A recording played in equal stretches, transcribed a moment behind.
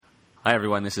Hi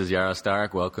everyone, this is Yara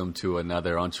Stark. Welcome to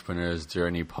another Entrepreneur's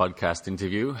Journey podcast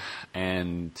interview.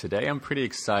 And today I'm pretty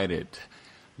excited.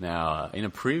 Now, in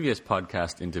a previous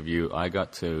podcast interview, I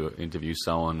got to interview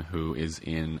someone who is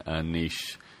in a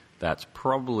niche that's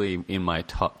probably in my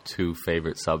top two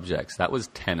favorite subjects. That was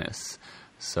tennis.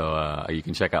 So you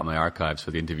can check out my archives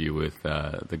for the interview with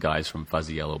the guys from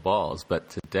Fuzzy Yellow Balls. But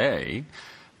today,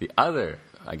 the other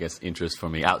interest for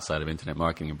me outside of internet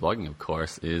marketing and blogging, of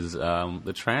course, is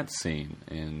the trance scene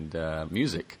and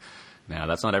music. Now,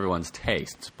 that's not everyone's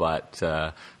taste, but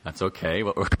that's okay.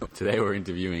 Today we're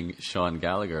interviewing Sean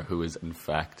Gallagher, who is in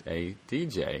fact a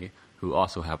DJ who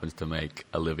also happens to make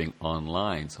a living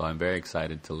online. So I'm very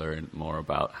excited to learn more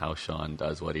about how Sean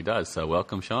does what he does. So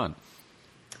welcome, Sean.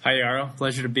 Hi, Yaro.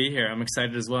 Pleasure to be here. I'm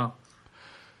excited as well.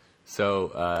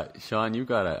 So, Sean, you've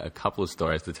got a couple of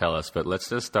stories to tell us, but let's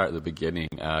just start at the beginning.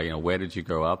 Where did you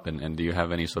grow up, and do you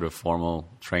have any sort of formal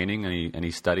training,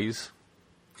 any studies?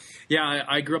 Yeah,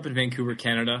 I grew up in Vancouver,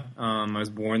 Canada. I was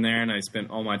born there, and I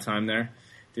spent all my time there.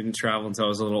 Didn't travel until I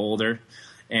was a little older.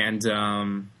 And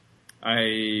I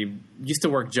used to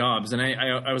work jobs, and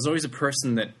I was always a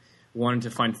person that wanted to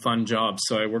find fun jobs.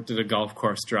 So I worked at a golf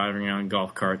course driving around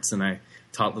golf carts, and I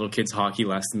taught little kids hockey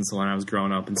lessons when I was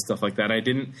growing up and stuff like that. I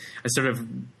sort of,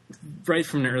 right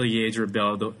from an early age,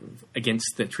 rebelled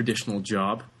against the traditional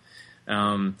job.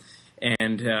 And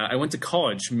I went to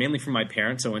college, mainly for my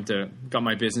parents. I got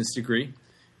my business degree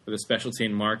with a specialty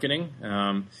in marketing.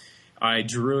 I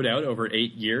drew it out over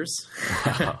 8 years.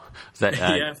 Wow. Is that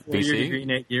yeah, 4-year BC? degree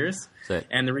in 8 years.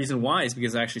 And the reason why is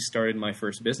because I actually started my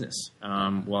first business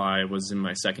while I was in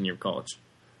my second year of college.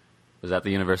 Was that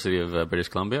the University of British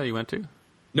Columbia you went to?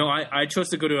 No, I chose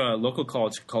to go to a local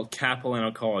college called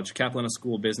Capilano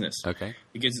School of Business. Okay.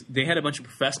 Because they had a bunch of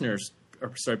professors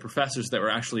that were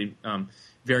actually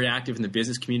very active in the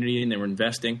business community, and they were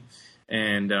investing.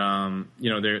 And,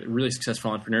 they're really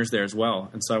successful entrepreneurs there as well.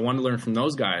 And so I wanted to learn from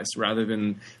those guys rather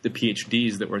than the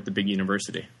PhDs that were at the big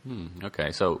university.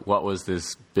 Okay. So what was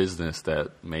this business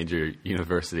that made your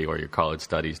university or your college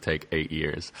studies take 8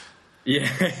 years?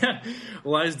 Yeah.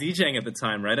 Well, I was DJing at the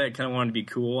time, right? I kind of wanted to be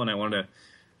cool, and I wanted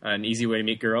an easy way to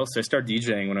meet girls. So I started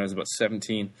DJing when I was about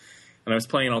 17. And I was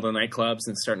playing in all the nightclubs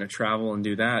and starting to travel and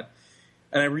do that.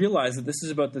 And I realized that this is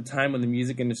about the time when the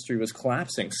music industry was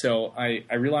collapsing. So I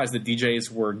realized that DJs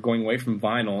were going away from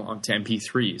vinyl onto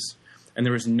MP3s. And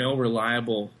there was no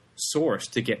reliable source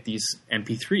to get these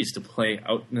MP3s to play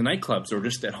out in the nightclubs or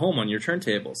just at home on your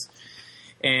turntables.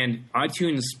 And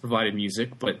iTunes provided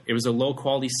music, but it was a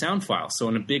low-quality sound file. So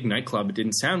in a big nightclub, it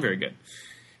didn't sound very good.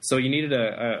 So you needed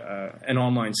an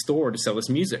online store to sell this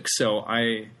music. So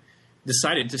I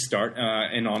decided to start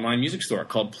an online music store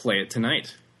called Play It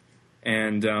Tonight.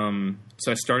 And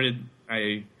so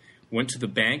I went to the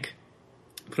bank,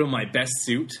 put on my best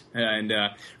suit, and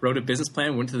wrote a business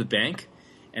plan, went to the bank,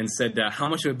 and said, how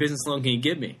much of a business loan can you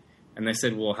give me? And they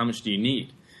said, well, how much do you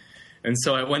need? And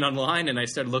so I went online and I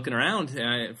started looking around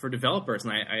for developers,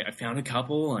 and I found a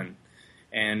couple, and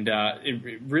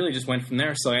it really just went from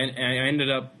there. So I ended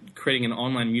up creating an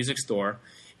online music store.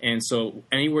 And so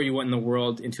anywhere you went in the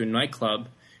world into a nightclub,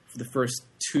 for the first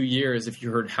 2 years, if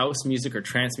you heard house music or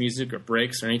trance music or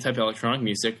breaks or any type of electronic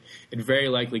music, it very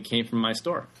likely came from my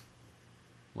store.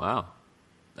 Wow.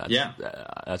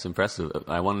 That's impressive.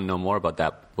 I want to know more about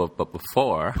that. But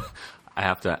before, I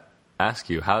have to ask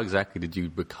you, how exactly did you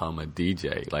become a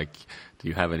DJ? Like, do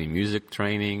you have any music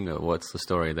training? What's the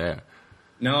story there?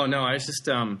 No. I was just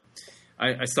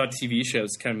I saw TV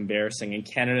shows. Kind of embarrassing. In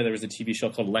Canada, there was a TV show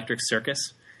called Electric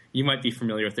Circus. You might be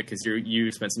familiar with it because you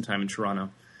spent some time in Toronto.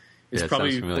 It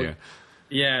sounds familiar.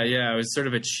 Yeah. It was sort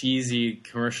of a cheesy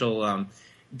commercial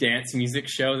dance music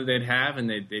show that they'd have, and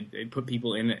they'd put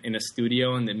people in a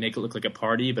studio, and they'd make it look like a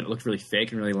party, but it looked really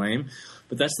fake and really lame.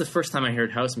 But that's the first time I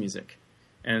heard house music.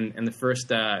 And the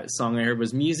first song I heard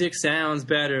was "Music Sounds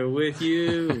Better With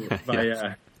You"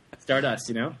 by Stardust,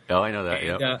 you know? Oh, I know that,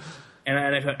 yeah. And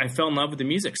I fell in love with the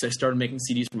music, so I started making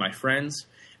CDs for my friends.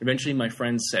 Eventually, my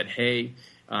friends said, hey,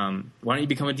 why don't you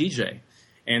become a DJ?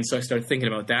 And so I started thinking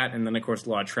about that, and then, of course,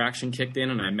 Law of Attraction kicked in,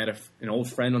 and I met an old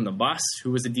friend on the bus who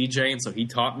was a DJ, and so he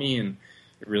taught me, and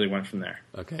it really went from there.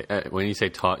 Okay. When you say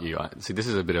taught you, see, this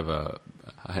is a bit of a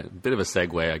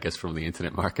segue, I guess, from the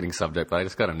internet marketing subject, but I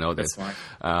just got to know this. That's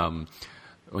fine.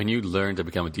 When you learn to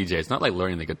become a DJ, it's not like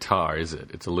learning the guitar, is it?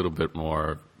 It's a little bit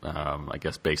more, I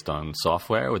guess, based on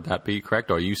software. Would that be correct?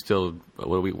 Or are you still,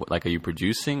 are you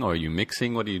producing or are you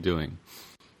mixing? What are you doing?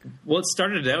 Well, it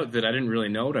started out that I didn't really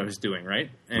know what I was doing,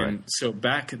 right? And so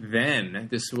back then,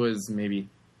 this was maybe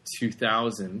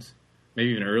 2000, maybe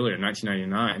even earlier,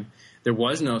 1999, there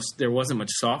wasn't much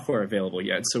software available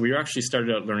yet. So we actually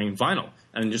started out learning vinyl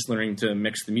and just learning to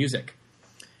mix the music.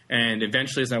 And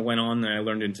eventually, as I went on, I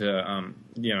learned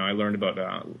I learned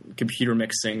about computer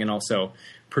mixing and also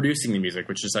producing the music,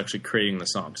 which is actually creating the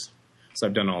songs. So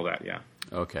I've done all that, yeah.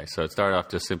 Okay, so it started off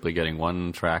just simply getting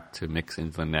one track to mix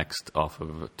into the next off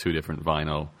of two different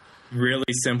vinyl. Really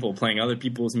simple, playing other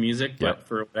people's music, but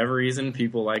for whatever reason,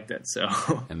 people liked it. So,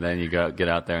 and then you get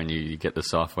out there and you get the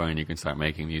software and you can start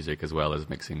making music as well as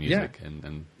mixing music,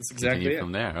 and that's exactly continue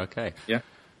from there. Okay, yeah.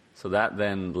 So that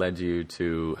then led you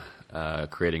to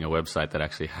creating a website that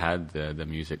actually had the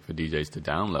music for DJs to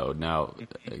download. Now,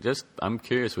 I'm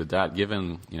curious with that,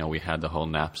 given we had the whole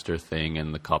Napster thing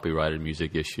and the copyrighted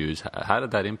music issues. How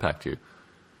did that impact you?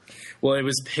 Well, it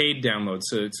was paid downloads,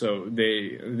 so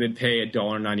they'd pay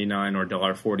 $1.99 or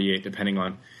 $1.48 depending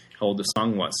on how old the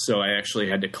song was. So I actually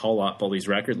had to call up all these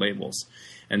record labels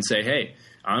and say, hey,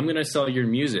 I'm going to sell your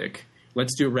music.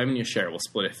 Let's do a revenue share. We'll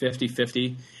split it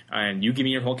 50-50, and you give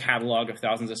me your whole catalog of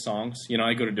thousands of songs.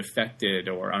 I go to Defected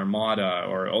or Armada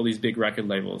or all these big record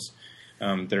labels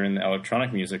that are in the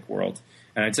electronic music world.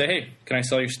 And I'd say, hey, can I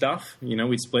sell your stuff?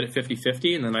 We'd split it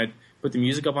 50-50, and then I'd put the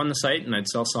music up on the site, and I'd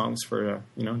sell songs for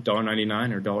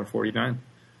 $1.99 or $1.49.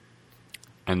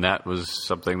 And that was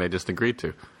something they just agreed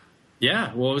to.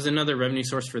 Yeah, well, it was another revenue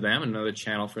source for them, another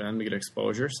channel for them to get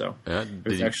exposure. So it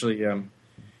was actually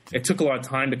it took a lot of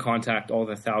time to contact all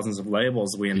the thousands of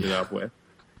labels we ended up with,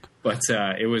 but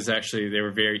it was actually they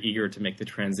were very eager to make the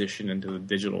transition into the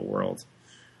digital world.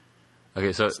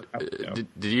 Okay, so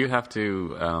did you have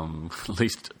to at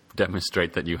least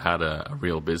demonstrate that you had a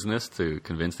real business to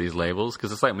convince these labels?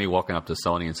 Because it's like me walking up to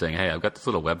Sony and saying, hey, I've got this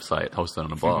little website hosted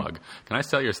on a blog. Can I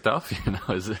sell your stuff?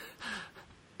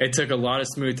 It took a lot of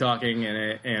smooth talking,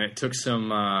 and it took some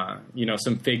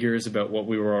some figures about what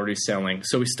we were already selling.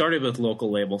 So we started with local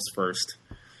labels first,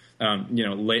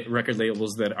 record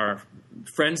labels that are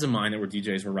friends of mine that were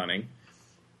DJs were running.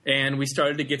 And we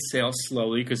started to get sales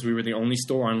slowly because we were the only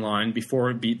store online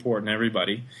before Beatport and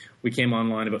everybody. We came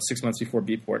online about 6 months before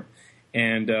Beatport.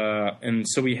 And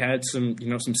so we had some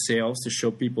sales to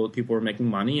show people that people were making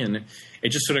money, and it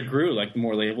just sort of grew. Like the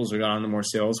more labels we got on, the more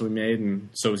sales we made, and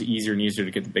so it was easier and easier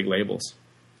to get the big labels.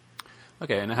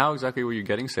 Okay, and how exactly were you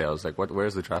getting sales? Like,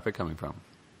 where's the traffic coming from?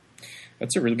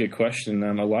 That's a really good question.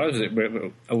 A lot of it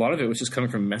was just coming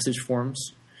from message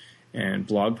forums and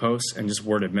blog posts and just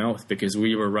word of mouth, because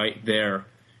we were right there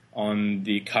on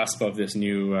the cusp of this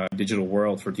new digital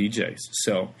world for DJs.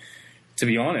 So, to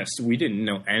be honest, we didn't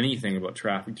know anything about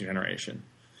traffic generation.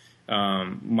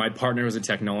 My partner was a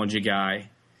technology guy,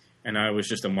 and I was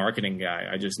just a marketing guy.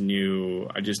 I just knew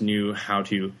how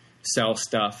to sell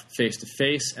stuff face to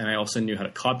face, and I also knew how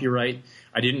to copyright.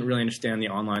 I didn't really understand the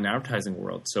online advertising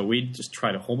world, so we just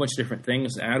tried a whole bunch of different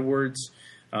things: AdWords,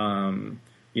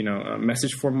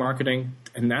 message form marketing,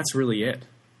 and that's really it.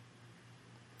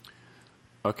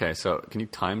 Okay, so can you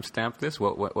timestamp this?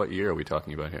 What year are we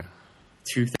talking about here?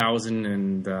 2000,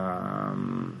 and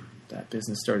that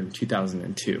business started in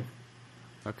 2002.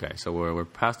 Okay, so we're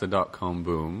past the dot-com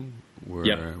boom.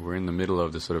 We're in the middle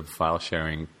of the sort of file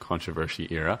sharing controversy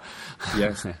era.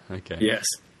 Yes. Okay. Yes.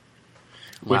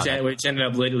 Wow. Which ended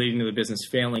up leading to the business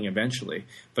failing eventually.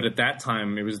 But at that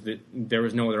time, there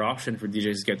was no other option for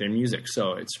DJs to get their music,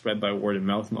 so it spread by word of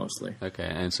mouth mostly. Okay,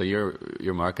 and so your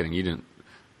marketing, you didn't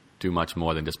do much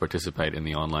more than just participate in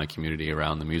the online community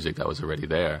around the music that was already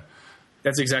there.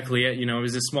 That's exactly it. It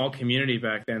was a small community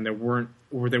back then. There weren't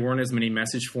as many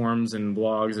message forums and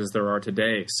blogs as there are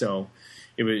today. So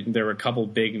there were a couple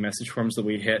big message forums that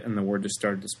we hit, and the word just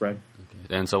started to spread.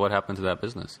 Okay. And so what happened to that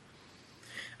business?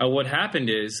 What happened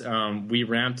is we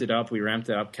ramped it up,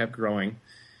 kept growing,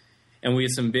 and we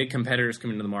had some big competitors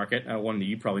come into the market. One that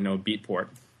you probably know, Beatport.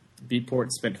 Beatport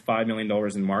spent $5 million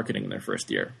in marketing in their first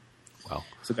year. Wow.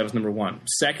 So that was number one.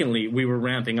 Secondly, we were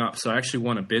ramping up. So I actually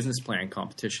won a business plan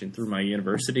competition through my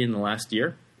university in the last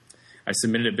year. I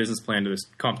submitted a business plan to this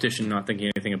competition, not thinking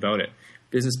anything about it.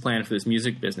 Business plan for this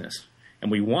music business.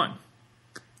 And we won.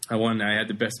 I won. I had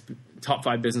the top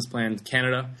 5 business plan in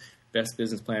Canada, best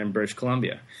business plan in British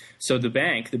Columbia. So the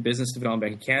bank, the Business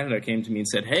Development Bank of Canada, came to me and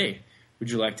said, hey,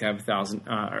 would you like to have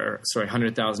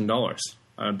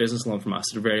 $100,000 business loan from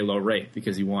us at a very low rate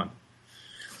because you won?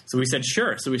 So we said,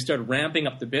 sure. So we started ramping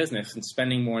up the business and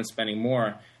spending more.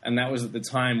 And that was at the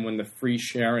time when the free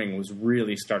sharing was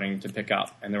really starting to pick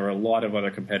up. And there were a lot of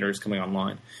other competitors coming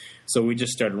online. So we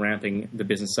just started ramping the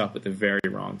business up at the very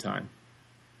wrong time.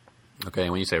 Okay.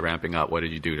 And when you say ramping up, what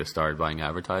did you do to start buying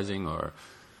advertising or?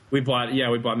 We bought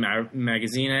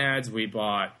magazine ads. We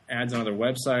bought ads on other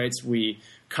websites. We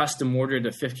custom ordered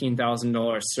a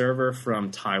 $15,000 server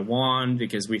from Taiwan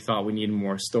because we thought we needed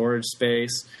more storage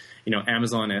space.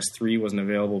 Amazon S3 wasn't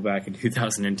available back in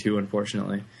 2002,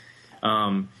 unfortunately.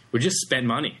 We just spent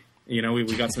money. We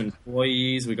got some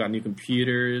employees. We got new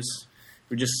computers.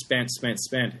 We just spent.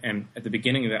 And at the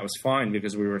beginning, that was fine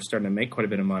because we were starting to make quite a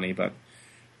bit of money. But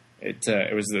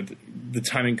it was the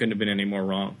timing couldn't have been any more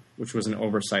wrong, which was an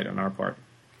oversight on our part.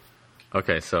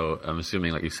 Okay, so I'm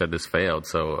assuming, like you said, this failed.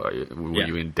 So were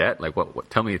you in debt? Like, what?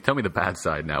 Tell me the bad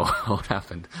side now. What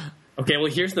happened? Okay,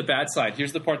 well, here's the bad side.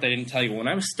 Here's the part that I didn't tell you. When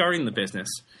I was starting the business,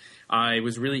 I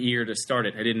was really eager to start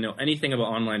it. I didn't know anything about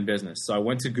online business. So I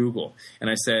went to Google and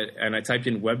I typed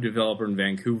in web developer in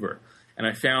Vancouver. And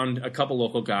I found a couple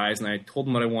local guys and I told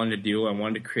them what I wanted to do. I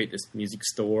wanted to create this music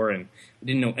store and I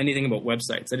didn't know anything about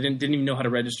websites. I didn't even know how to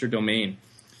register a domain.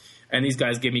 And these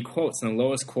guys gave me quotes, and the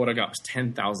lowest quote I got was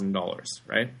 $10,000,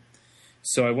 right?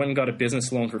 So I went and got a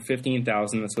business loan for $15,000.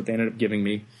 That's what they ended up giving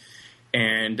me.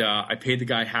 And I paid the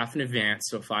guy half in advance,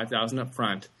 so $5,000 up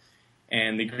front.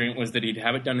 And the agreement was that he'd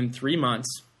have it done in 3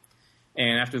 months.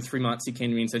 And after the 3 months, he came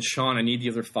to me and said, Sean, I need the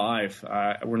other 5.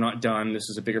 We're not done. This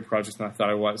is a bigger project than I thought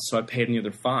it was. So I paid him the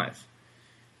other 5.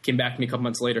 Came back to me a couple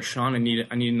months later, Sean, I need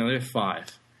another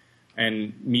 5.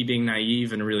 And me being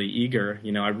naive and really eager,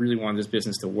 I really wanted this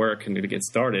business to work and to get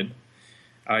started.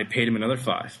 I paid him another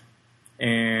 5.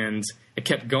 And it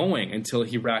kept going until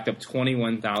he racked up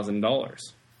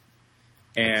 $21,000.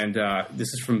 And this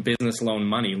is from business loan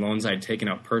money, loans I'd taken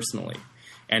out personally.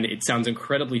 And it sounds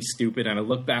incredibly stupid. And I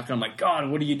look back and I'm like, God,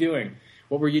 what are you doing?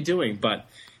 What were you doing? But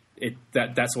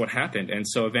that's what happened. And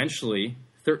so eventually,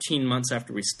 13 months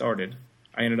after we started,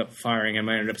 I ended up firing him.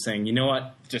 I ended up saying, you know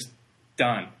what? Just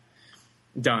done.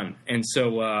 And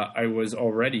so I was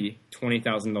already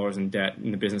 $20,000 in debt,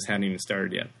 and the business hadn't even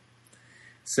started yet.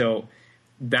 So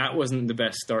that wasn't the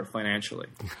best start financially.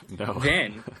 No.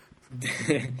 Then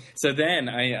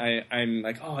I'm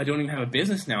like, I don't even have a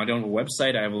business now. I don't have a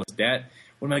website. I have all this debt.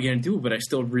 What am I going to do? But I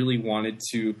still really wanted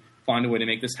to find a way to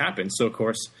make this happen. So, of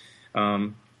course,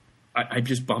 I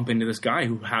just bump into this guy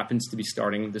who happens to be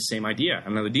starting the same idea,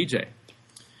 another DJ.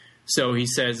 So he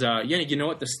says, you know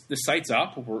what, the site's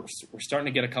up. We're starting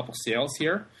to get a couple sales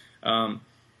here.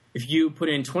 If you put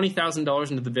in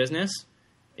 $20,000 into the business,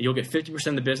 you'll get 50%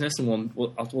 of the business, and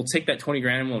we'll take that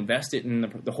 $20,000 and we'll invest it in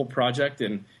the whole project,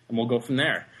 and we'll go from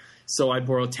there. So I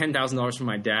borrowed $10,000 from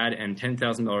my dad and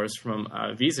 $10,000 from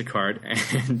a Visa card,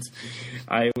 and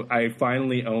I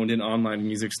finally owned an online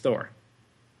music store.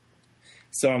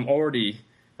 So I'm already,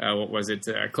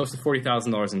 close to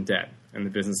 $40,000 in debt, and the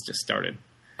business just started.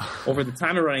 Over the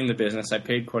time of running the business, I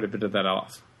paid quite a bit of that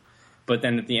off. But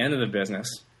then at the end of the business,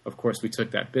 of course, we took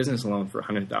that business loan for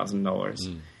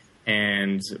 $100,000,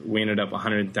 and we ended up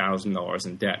 $100,000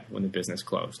 in debt when the business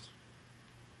closed.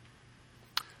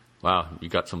 Wow, you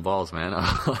got some balls, man. I'll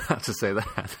have to say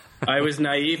that. I was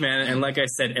naive, man, and like I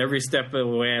said, every step of the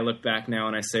way I look back now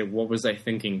and I say, what was I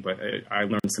thinking? But I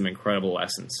learned some incredible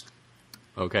lessons.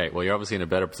 Okay, well, you're obviously in a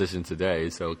better position today,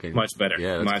 so much better.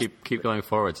 Yeah, let's keep going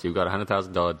forward. So you've got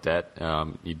 $100,000 debt.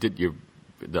 I'm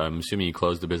assuming you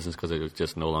closed the business because it was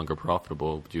just no longer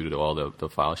profitable due to all the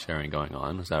file sharing going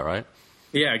on. Is that right?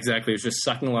 Yeah, exactly. It was just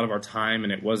sucking a lot of our time,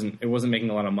 and it wasn't making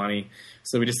a lot of money.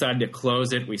 So we decided to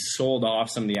close it. We sold off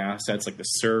some of the assets, like the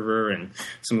server and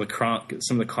some of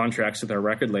the contracts with our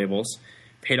record labels.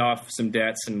 Paid off some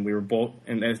debts, and we were both.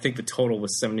 And I think the total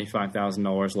was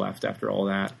 $75,000 left after all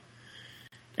that.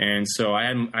 And so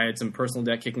I had some personal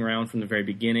debt kicking around from the very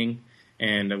beginning,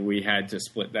 and we had to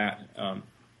split that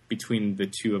between the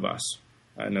two of us.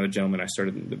 Another gentleman I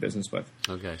started the business with.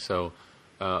 Okay, so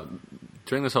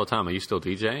during this whole time, are you still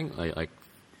DJing?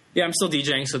 Yeah, I'm still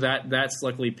DJing. So that's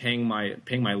luckily paying my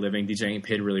living. DJing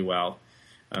paid really well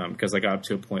because I got up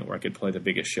to a point where I could play the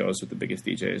biggest shows with the biggest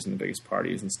DJs and the biggest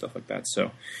parties and stuff like that.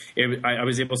 So I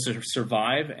was able to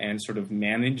survive and sort of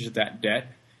manage that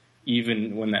debt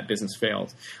even when that business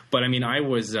failed. But I mean, I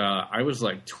was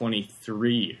like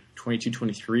 22,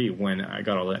 23 when I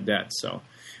got all that debt. So,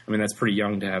 I mean, that's pretty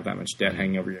young to have that much debt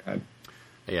hanging over your head.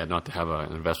 Yeah, not to have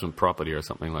an investment property or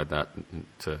something like that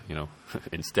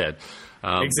instead.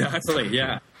 Exactly,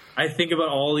 yeah. I think about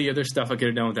all the other stuff I could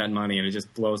have done with that money, and it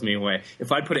just blows me away.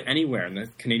 If I put it anywhere in the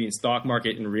Canadian stock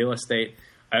market, in real estate,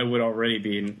 I would already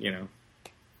be,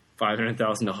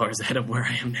 $500,000 ahead of where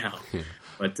I am now. Yeah.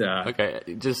 But okay,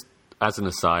 just as an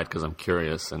aside, because I'm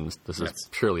curious, and this is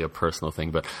purely a personal thing,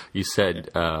 but you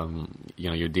said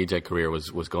your DJ career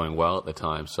was going well at the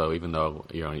time. So even though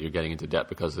you're getting into debt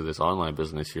because of this online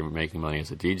business, you're making money as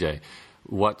a DJ.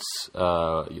 what's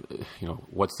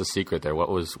what's the secret there? What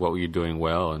were you doing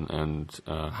well, and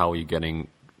how are you getting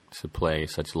to play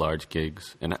such large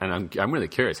gigs? And I'm really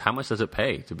curious, how much does it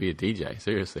pay to be a DJ?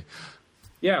 Seriously.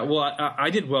 Yeah, well, I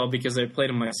did well because I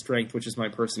played on my strength, which is my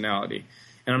personality.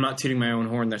 And I'm not tooting my own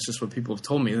horn. That's just what people have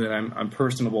told me, that I'm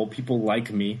personable. People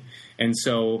like me. And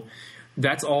so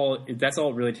that's all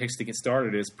it really takes to get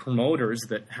started, is promoters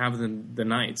that have the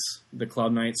nights, the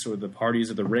club nights or the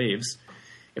parties or the raves.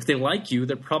 If they like you,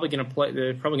 they're probably going to play.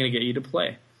 They're probably going to get you to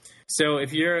play. So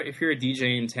if you're a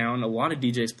DJ in town, a lot of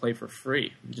DJs play for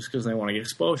free just because they want to get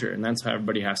exposure. And that's how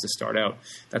everybody has to start out.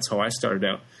 That's how I started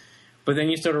out. But then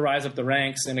you sort of rise up the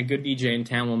ranks, and a good DJ in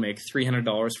town will make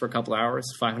 $300 for a couple hours,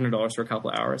 $500 for a couple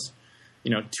hours,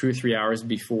 2 or 3 hours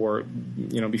before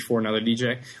another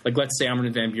DJ. Like, let's say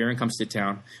Armin van Buuren comes to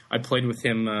town. I played with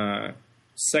him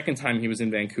second time he was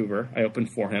in Vancouver. I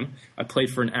opened for him. I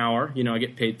played for an hour. I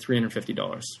get paid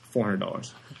 $350,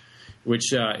 $400,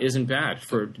 which isn't bad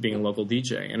for being a local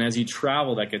DJ. And as you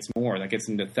travel, that gets more. That gets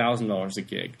into $1,000 a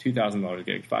gig, $2,000 a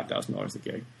gig, $5,000 a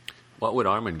gig. What would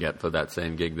Armin get for that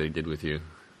same gig that he did with you?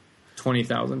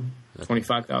 $20,000,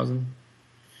 $25,000.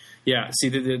 Yeah. See,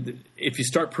 if you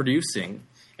start producing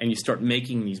and you start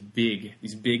making these big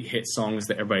hit songs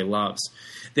that everybody loves,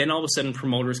 then all of a sudden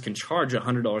promoters can charge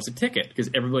 $100 a ticket because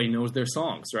everybody knows their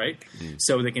songs, right? Mm.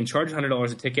 So they can charge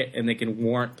 $100 a ticket, and they can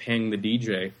warrant paying the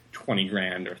DJ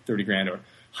 $20,000 or $30,000 or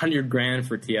 $100,000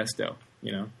 for Tiesto.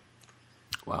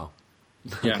 Wow.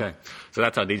 Yeah. Okay. So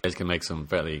that's how DJs can make some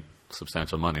fairly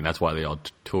substantial money, and that's why they all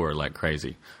tour like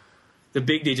crazy. The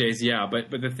big DJs, yeah,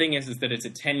 but the thing is that it's a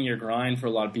 10-year grind for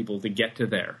a lot of people to get to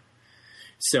there.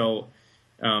 So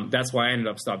that's why I ended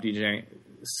up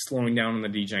slowing down on the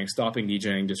DJing, stopping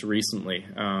DJing just recently,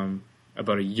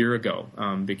 about a year ago,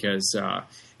 because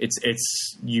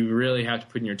you really have to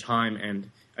put in your time,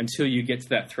 and until you get to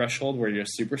that threshold where you're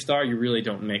a superstar, you really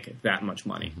don't make that much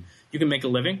money. Mm-hmm. You can make a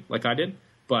living like I did,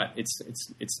 but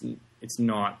it's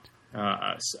not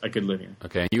a good living.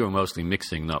 Okay, you were mostly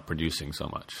mixing, not producing so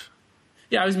much.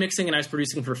 Yeah, I was mixing and I was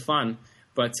producing for fun,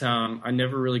 but I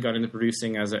never really got into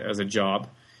producing as a job.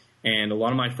 And a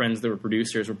lot of my friends that were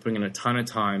producers were putting in a ton of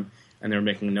time, and they were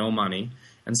making no money.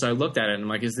 And so I looked at it and I'm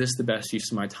like, is this the best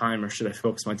use of my time, or should I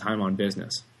focus my time on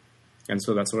business? And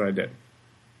so that's what I did.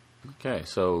 Okay,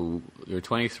 so you're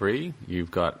 23.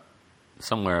 You've got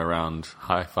somewhere around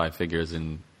high 5 figures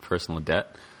in personal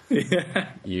debt. Yeah.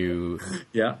 You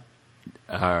yeah.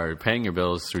 are paying your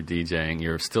bills through DJing.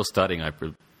 You're still studying, I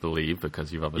believe,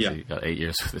 because you've obviously got 8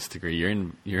 years for this degree. You're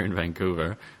in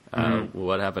Vancouver.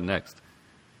 What happened next?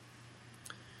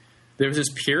 There was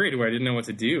this period where I didn't know what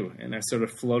to do, and I sort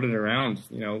of floated around,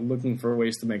 looking for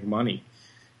ways to make money.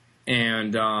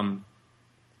 And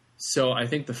so I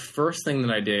think the first thing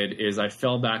that I did is I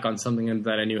fell back on something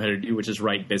that I knew how to do, which is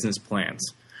write business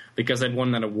plans. Because I'd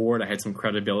won that award, I had some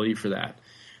credibility for that.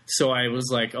 So I was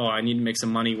like, I need to make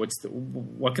some money. What's the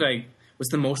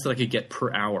most that I could get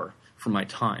per hour for my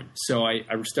time? So I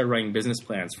started writing business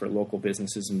plans for local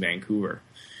businesses in Vancouver.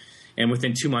 And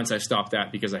within 2 months, I stopped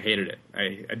that because I hated it.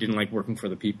 I didn't like working for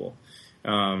the people,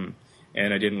 and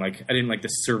I didn't like the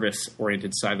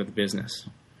service-oriented side of the business.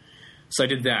 So I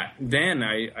did that. Then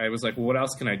I was like, well, what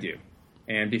else can I do?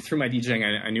 And through my DJing,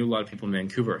 I knew a lot of people in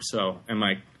Vancouver. And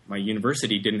my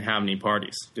university didn't have any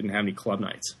parties, didn't have any club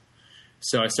nights.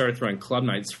 So I started throwing club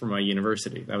nights for my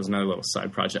university. That was another little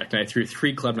side project. And I threw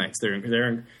 3 club nights.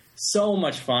 They're so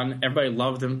much fun. Everybody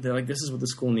loved them. They're like, this is what the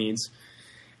school needs.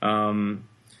 And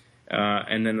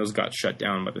then those got shut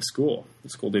down by the school. The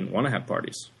school didn't want to have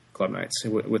parties, club nights,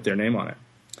 with their name on it.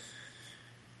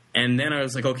 And then I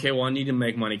was like, okay, well, I need to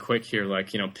make money quick here. Like,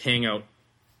 paying out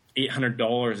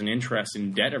 $800 in interest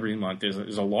in debt every month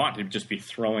is a lot to just be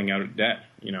throwing out of debt,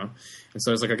 And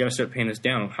so I was like, I got to start paying this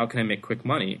down. How can I make quick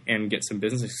money and get some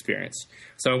business experience?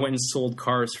 So I went and sold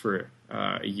cars for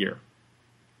a year.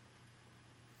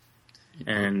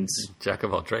 And jack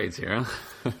of all trades here,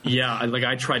 huh? Yeah,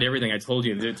 I tried everything. I told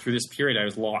you through this period, I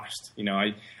was lost.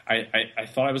 I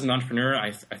thought I was an entrepreneur.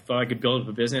 I thought I could build up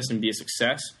a business and be a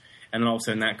success. And then all of a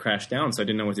sudden that crashed down, so I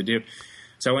didn't know what to do.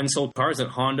 So I went and sold cars at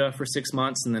Honda for 6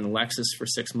 months, and then Lexus for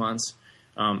 6 months.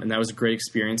 And that was a great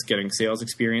experience, getting sales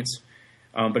experience.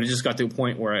 But it just got to a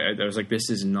point where I was like, this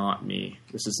is not me.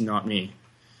 This is not me.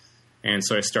 And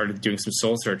so I started doing some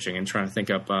soul searching and trying to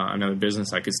think up another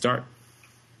business I could start.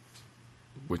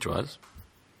 Which was?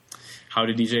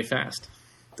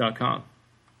 howtodjfast.com.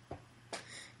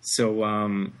 So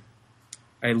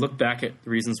I look back at the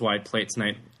reasons why Play It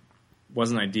Tonight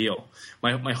wasn't ideal.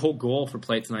 My whole goal for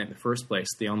Play It Tonight in the first place,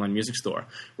 the online music store,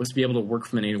 was to be able to work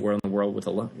from anywhere in the world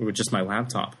with just my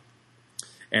laptop.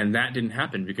 And that didn't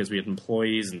happen because we had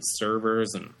employees and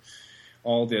servers and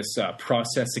all this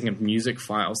processing of music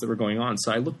files that were going on.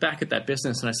 So I looked back at that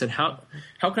business and I said, how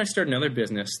can I start another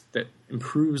business that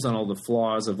improves on all the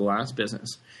flaws of the last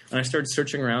business? And I started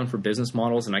searching around for business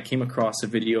models, and I came across a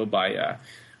video by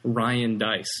Ryan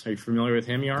Dice. Are you familiar with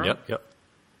him, Yara? Yep.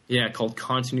 Yeah, called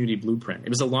Continuity Blueprint. It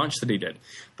was a launch that he did,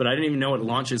 but I didn't even know what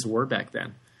launches were back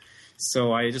then.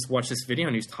 So I just watched this video,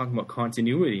 and he was talking about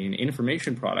continuity and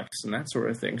information products and that sort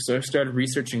of thing. So I started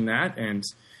researching that, and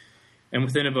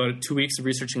within about 2 weeks of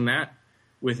researching that,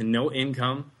 with no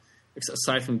income,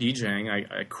 aside from DJing,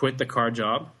 I quit the car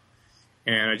job,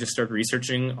 and I just started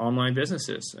researching online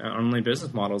businesses, online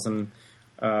business models. And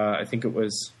I think it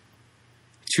was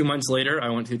 2 months later, I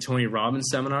went to the Tony Robbins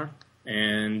seminar,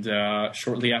 and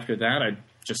shortly after that, I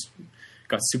just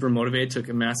got super motivated, took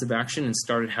a massive action, and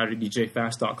started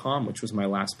howtodjfast.com, which was my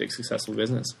last big successful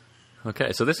business.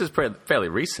 Okay, so this is fairly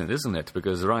recent, isn't it?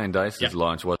 Because Ryan Dice's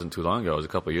launch wasn't too long ago. It was a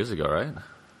couple of years ago, right?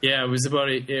 Yeah, it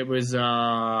was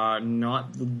not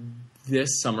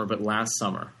this summer, but last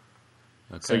summer.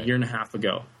 Okay. So a year and a half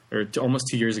ago, or almost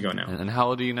 2 years ago now. And how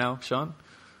old are you now, Sean?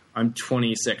 I'm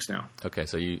 26 now. Okay,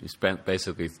 so you spent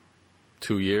basically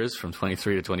 2 years, from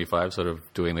 23 to 25, sort of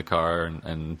doing the car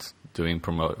and doing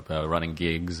running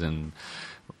gigs and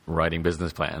writing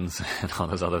business plans and all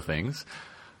those other things.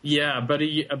 Yeah, about a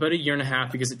year and a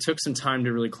half, because it took some time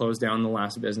to really close down the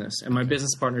last business. And my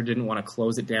business partner didn't want to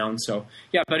close it down. So,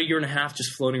 yeah, about a year and a half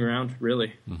just floating around,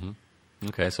 really. Mm-hmm.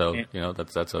 Okay, so,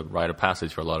 that's a rite of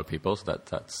passage for a lot of people. So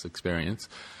that's experience.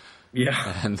 Yeah.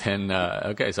 And then,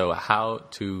 so How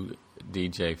to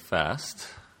DJ Fast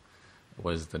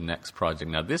was the next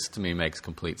project. Now, this to me makes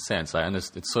complete sense. I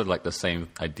understand it's sort of like the same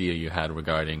idea you had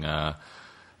regarding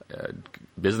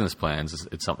business plans.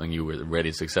 It's something you were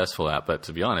already successful at, but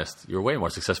to be honest, you're way more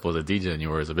successful as a DJ than you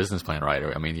were as a business plan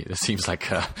writer. I mean, it seems like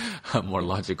a more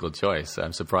logical choice.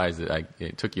 I'm surprised that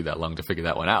it took you that long to figure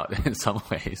that one out in some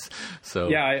ways. So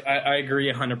yeah, I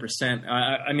agree 100%.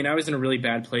 I mean, I was in a really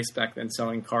bad place back then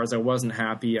selling cars. I wasn't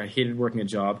happy. I hated working a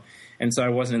job, and so I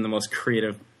wasn't in the most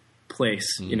creative place,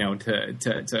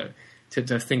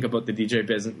 to think about the DJ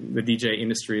business, the DJ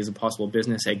industry as a possible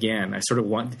business again. I sort of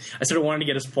wanted to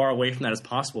get as far away from that as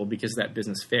possible, because that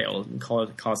business failed and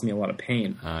caused me a lot of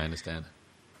pain. I understand.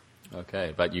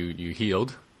 Okay, but you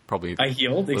healed. Probably I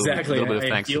healed, exactly. A little bit of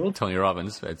thanks to Tony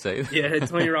Robbins, I'd say. Yeah,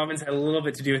 Tony Robbins had a little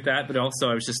bit to do with that, but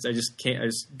also I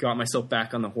just got myself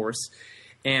back on the horse,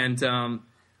 and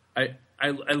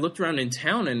I looked around in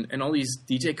town, and all these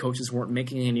DJ coaches weren't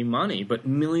making any money, but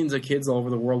millions of kids all over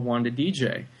the world wanted to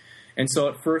DJ. And so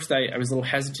at first I was a little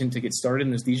hesitant to get started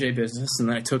in this DJ business, and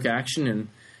then I took action,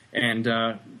 and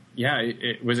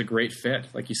it was a great fit.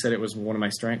 Like you said, it was one of my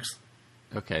strengths.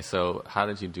 Okay, so how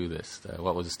did you do this?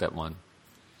 What was step one?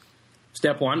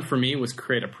 Step one for me was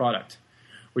create a product,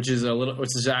 which is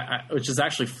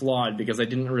actually flawed, because I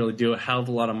didn't really do a hell of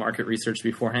a lot of market research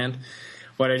beforehand.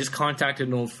 But I just contacted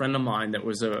an old friend of mine that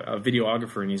was a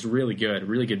videographer, and he's really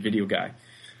good video guy.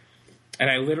 And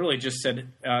I literally just said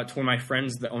to one of my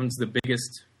friends that owns the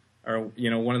biggest, or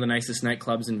one of the nicest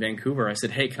nightclubs in Vancouver, I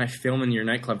said, "Hey, can I film in your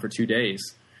nightclub for 2 days?"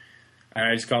 And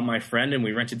I just got my friend, and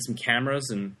we rented some cameras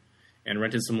and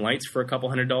rented some lights for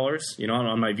 $200,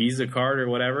 on my Visa card or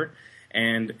whatever.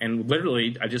 And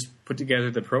literally, I just put together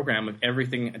the program of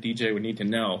everything a DJ would need to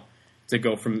know to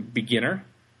go from beginner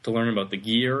to learn about the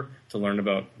gear, to learn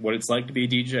about what it's like to be a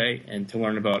DJ, and to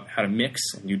learn about how to mix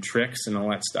and do tricks and all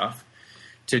that stuff,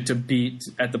 to be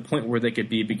at the point where they could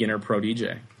be a beginner pro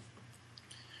DJ.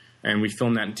 And we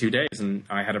filmed that in 2 days, and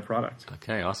I had a product.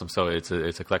 Okay, awesome. So it's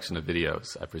a collection of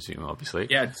videos, I presume, obviously.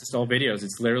 Yeah, it's just all videos.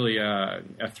 It's literally a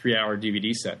 3-hour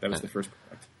DVD set. That was the first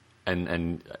product.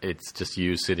 And it's just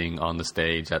you sitting on the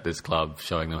stage at this club,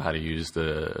 showing them how to use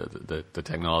the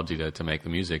technology to make the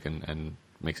music and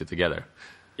mix it together.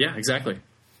 Yeah, exactly.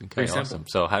 Okay, awesome.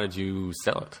 So how did you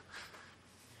sell it?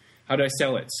 How did I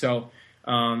sell it? So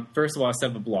first of all, I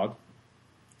set up a blog,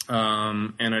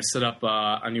 and I set up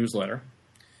a newsletter,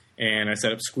 and I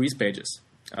set up squeeze pages,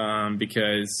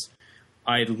 because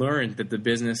I had learned that the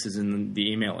business is in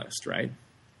the email list, right?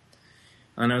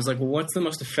 And I was like, well, what's the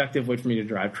most effective way for me to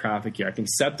drive traffic here? I can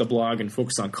set the blog and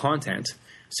focus on content,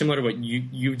 similar to what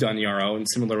you've done, Yarrow, and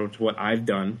similar to what I've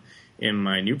done in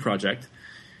my new project.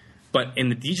 But in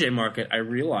the DJ market, I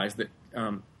realized that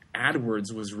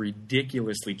AdWords was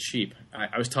ridiculously cheap.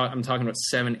 I'm talking about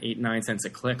 7, 8, 9 cents a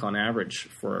click on average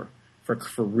for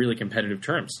really competitive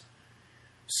terms.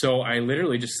 So I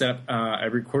literally just set up, I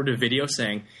recorded a video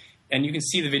saying, And you can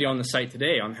see the video on the site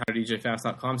today on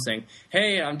howtodjfast.com saying,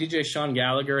 hey, I'm DJ Sean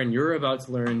Gallagher, and you're about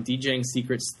to learn DJing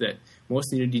secrets that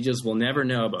most new DJs will never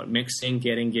know about mixing,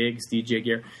 getting gigs, DJ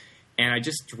gear. And I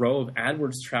just drove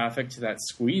AdWords traffic to that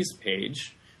squeeze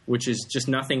page, which is just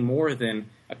nothing more than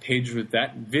a page with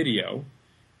that video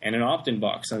and an opt-in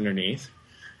box underneath,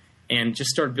 and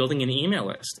just started building an email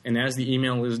list. And as the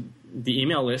email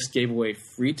list gave away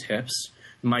free tips,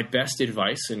 my best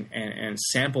advice and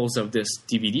samples of this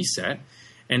DVD set,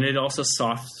 and it also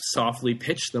softly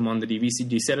pitched them on the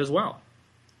DVD set as well.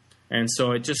 And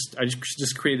so I just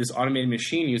created this automated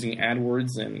machine using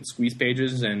AdWords and squeeze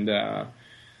pages and an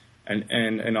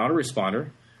autoresponder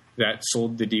that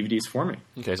sold the DVDs for me.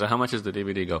 Okay, so how much does the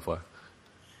DVD go for?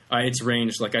 It's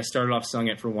ranged. Like, I started off selling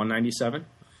it for $197.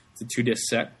 It's a 2-disc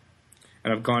set.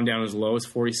 And I've gone down as low as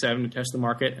 $47 to test the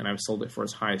market, and I've sold it for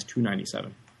as high as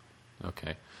 $297.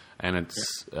 Okay. And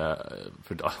it's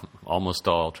for almost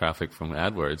all traffic from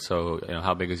AdWords. So,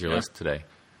 how big is your list today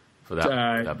for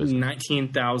that business?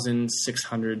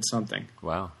 19,600 something.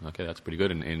 Wow. Okay, that's pretty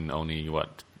good in only,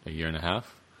 a year and a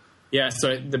half? Yeah,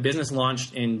 so the business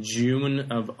launched in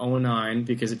June of 2009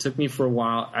 because it took me for a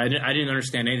while. I didn't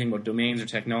understand anything about domains or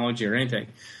technology or anything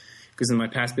because in my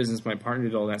past business, my partner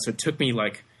did all that. So it took me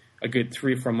like a good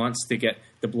 3 or 4 months to get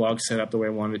the blog set up the way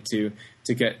I wanted to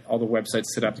get all the websites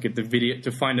set up, to get the video,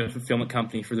 to find a fulfillment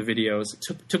company for the videos.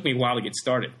 It took me a while to get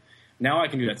started. Now I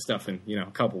can do that stuff in a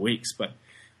couple of weeks. But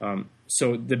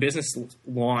so the business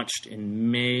launched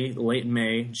in late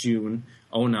May, June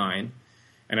 2009.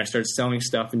 And I started selling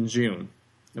stuff in June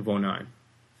of 2009.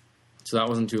 So that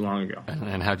wasn't too long ago.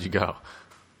 And how'd you go?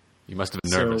 You must have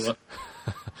been nervous.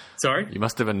 Sorry? You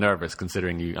must have been nervous,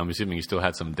 considering I'm assuming you still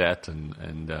had some debt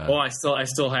and. Well, I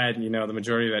still had the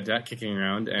majority of that debt kicking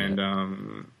around, and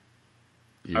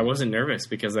I wasn't nervous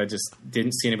because I just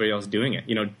didn't see anybody else doing it.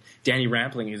 Danny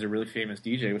Rampling, who's a really famous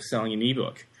DJ, was selling an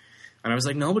ebook, and I was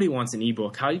like, nobody wants an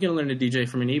ebook. How are you going to learn to DJ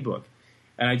from an ebook?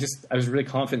 And I was really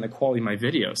confident in the quality of my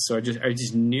videos. So I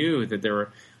just knew that there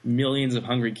were millions of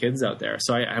hungry kids out there.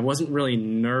 So I wasn't really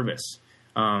nervous.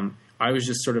 I was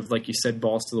just sort of, like you said,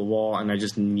 balls to the wall, and I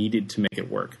just needed to make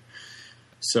it work.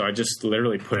 So I just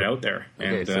literally put it out there.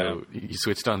 Okay, so you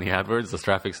switched on the AdWords. The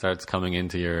traffic starts coming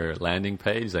into your landing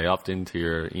page. They opt into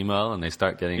your email, and they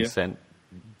start getting sent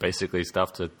basically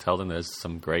stuff to tell them there's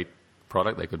some great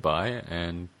product they could buy.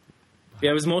 And yeah,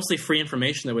 it was mostly free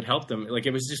information that would help them. Like,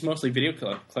 it was just mostly video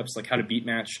clips, like how to beat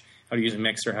match, how to use a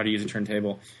mixer, how to use a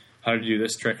turntable, how to do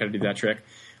this trick, how to do that trick.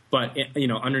 But,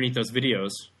 underneath those videos,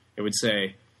 it would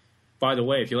say, by the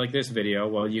way, if you like this video,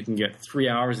 well, you can get 3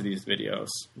 hours of these videos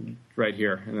right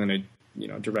here. And then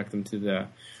I'd, direct them to the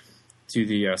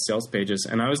sales pages.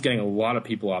 And I was getting a lot of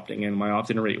people opting in. My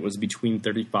opt-in rate was between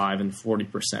 35 and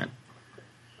 40%.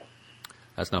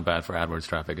 That's not bad for AdWords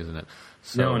traffic, isn't it?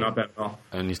 So, no, not bad at all.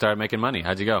 And you started making money.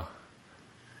 How'd you go?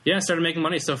 Yeah, I started making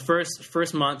money. So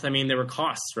first month, there were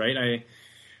costs, right?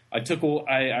 I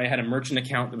had a merchant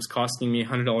account that was costing me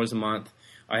 $100 a month.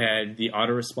 I had the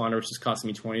autoresponder, which was costing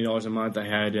me $20 a month. I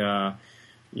had, I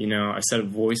set up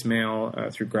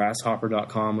voicemail through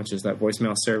grasshopper.com, which is that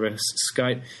voicemail service,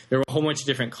 Skype. There were a whole bunch of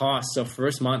different costs. So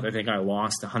first month, I think I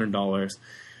lost $100.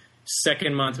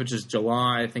 Second month, which is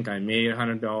July, I think I made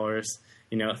 $100.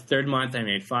 Third month I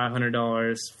made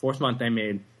 $500. Fourth month I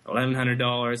made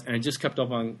 $1,100, and it just kept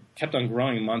on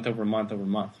growing month over month over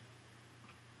month.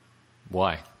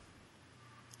 Why?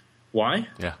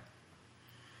 Yeah.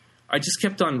 I just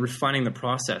kept on refining the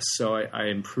process. So I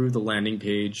improved the landing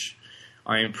page.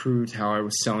 I improved how I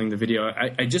was selling the video.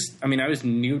 I was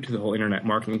new to the whole internet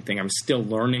marketing thing. I'm still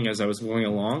learning as I was going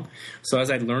along. So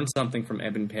as I learned something from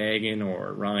Eben Pagan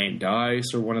or Ryan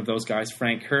Dice or one of those guys,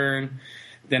 Frank Kern,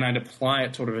 then I'd apply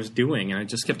it to what I was doing. And I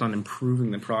just kept on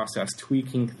improving the process,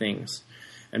 tweaking things,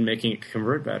 and making it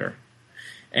convert better.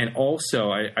 And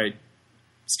also, I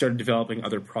started developing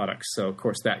other products. So, of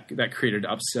course, that created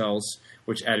upsells,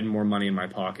 which added more money in my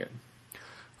pocket.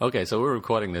 Okay, so we're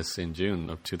recording this in June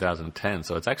of 2010,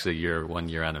 so it's actually your 1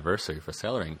 year anniversary for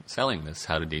selling this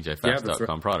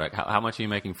howtodjfast.com product. How much are you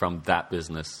making from that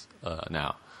business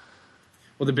now?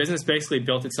 Well, the business basically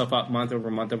built itself up month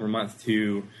over month over month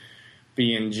to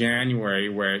be in January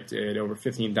where it did over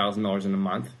 $15,000 in a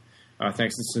month,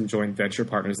 thanks to some joint venture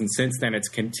partners. And since then, it's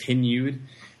continued.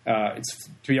 To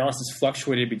be honest, it's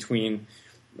fluctuated between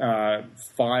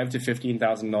 $5,000 to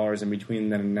 $15,000 in between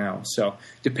then and now. So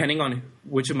depending on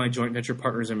which of my joint venture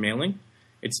partners are mailing,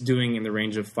 it's doing in the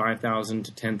range of $5,000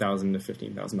 to $10,000 to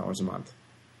 $15,000 a month.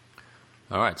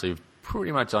 All right, so you've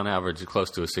pretty much on average close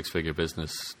to a six-figure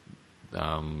business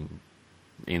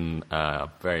in a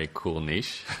very cool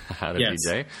niche, how to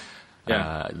DJ.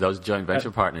 Yeah. Those joint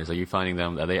venture partners, are you finding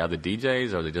them, are they other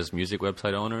DJs or are they just music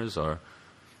website owners or?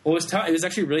 Well, it was tough. It was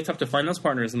actually really tough to find those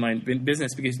partners in my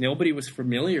business because nobody was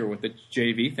familiar with the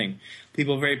JV thing.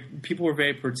 People were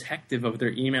very protective of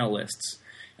their email lists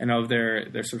and of their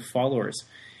sort of followers.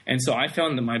 And so I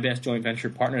found that my best joint venture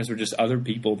partners were just other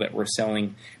people that were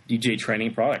selling DJ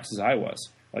training products as I was,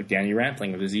 like Danny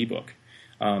Rampling with his ebook.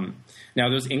 Now,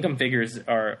 those income figures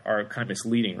are kind of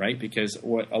misleading, right? Because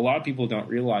what a lot of people don't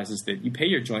realize is that you pay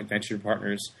your joint venture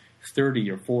partners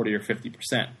 30 or 40 or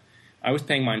 50%. I was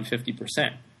paying mine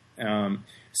 50%.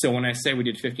 So when I say we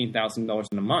did $15,000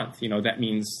 in a month, that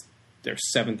means there's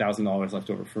 $7,000 left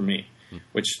over for me,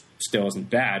 which still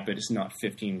isn't bad, but it's not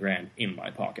 $15,000 in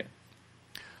my pocket.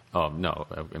 Oh, no.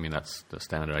 I mean, that's the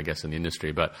standard, I guess, in the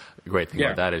industry. But the great thing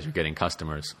about that is you're getting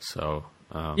customers. So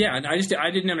yeah, and I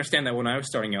didn't understand that when I was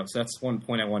starting out. So that's one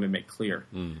point I wanted to make clear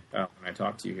when I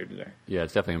talked to you here today. Yeah,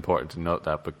 it's definitely important to note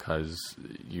that because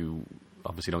you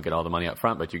obviously don't get all the money up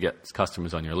front, but you get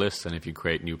customers on your list. And if you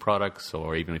create new products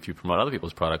or even if you promote other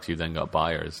people's products, you then got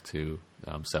buyers to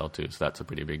sell to. So that's a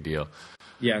pretty big deal.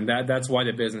 Yeah, and that's why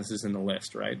the business is in the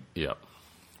list, right? Yeah.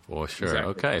 For sure.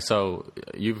 Exactly. Okay, so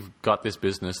you've got this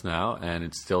business now, and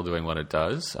it's still doing what it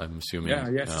does. I'm assuming. Yeah,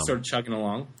 it's sort of chugging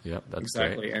along. Yeah, that's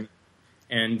exactly. Great.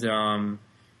 And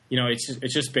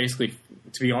it's just basically,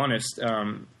 to be honest,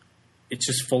 it's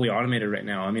just fully automated right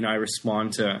now. I mean, I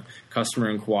respond to customer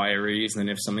inquiries, and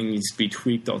if something needs to be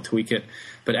tweaked, I'll tweak it.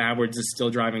 But AdWords is still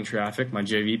driving traffic. My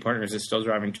JV partners is still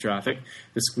driving traffic.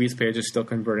 The squeeze page is still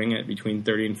converting at between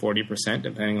 30 and 40%,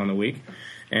 depending on the week.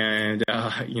 And,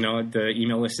 the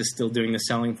email list is still doing the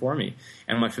selling for me.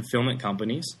 And my fulfillment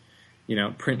companies,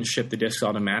 print and ship the discs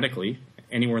automatically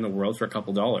anywhere in the world for a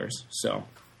couple dollars. So,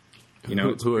 who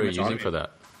are you using automated for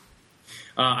that?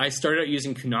 I started out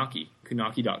using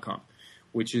Kunaki.com,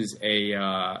 which is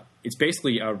it's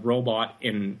basically a robot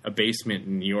in a basement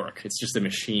in New York. It's just a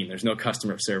machine. There's no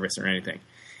customer service or anything.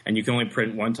 And you can only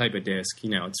print one type of disc.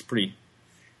 It's pretty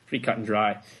cut and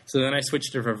dry. So then I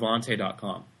switched to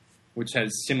Vervante.com, which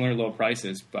has similar low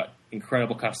prices, but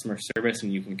incredible customer service,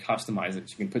 and you can customize it.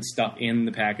 So you can put stuff in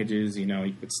the packages, you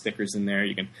can put stickers in there.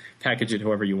 You can package it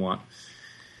however you want.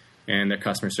 And their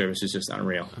customer service is just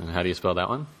unreal. And how do you spell that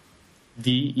one?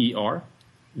 Vervante,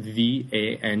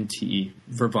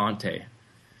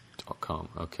 Vervante.com.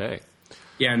 Okay.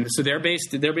 Yeah, and so they're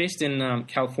based in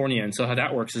California, and so how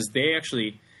that works is they've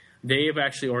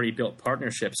actually already built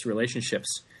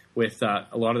relationships with a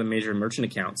lot of the major merchant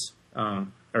accounts,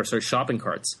 shopping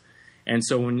carts. And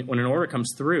so when an order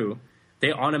comes through,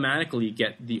 they automatically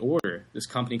get the order, this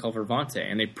company called Vervante,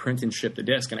 and they print and ship the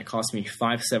disc, and it costs me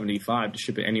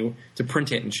 $5.75 to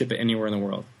print it and ship it anywhere in the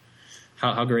world.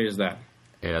 How great is that?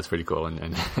 Yeah, that's pretty cool,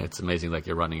 and it's amazing. Like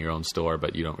you're running your own store,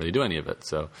 but you don't really do any of it.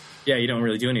 So yeah, you don't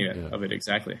really do any of it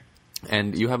exactly.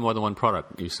 And you have more than one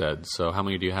product, you said. So how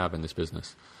many do you have in this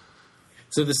business?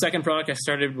 So the second product I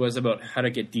started was about how to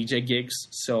get DJ gigs.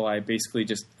 So I basically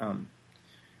just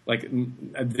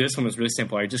this one was really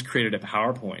simple. I just created a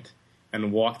PowerPoint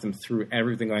and walked them through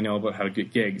everything I know about how to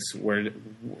get gigs, where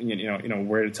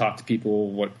to talk to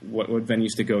people, what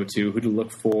venues to go to, who to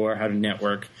look for, how to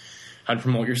network, how to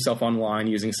promote yourself online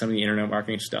using some of the internet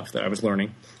marketing stuff that I was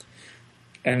learning.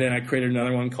 And then I created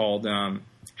another one called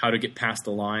How to Get Past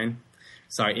the Line.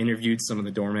 So I interviewed some of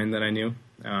the doormen that I knew,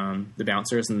 the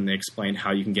bouncers, and they explained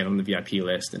how you can get on the VIP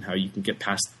list and how you can get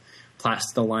past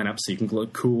the lineup so you can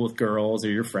look cool with girls or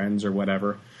your friends or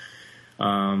whatever.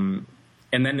 And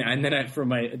then for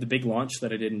the big launch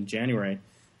that I did in January,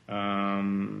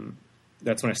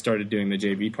 that's when I started doing the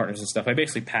JV partners and stuff. I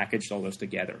basically packaged all those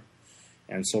together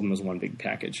and sold them as one big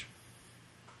package.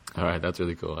 All right, that's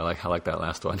really cool. I like that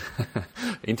last one.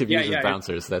 Interviews with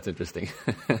bouncers. That's interesting.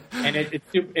 And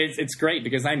it's great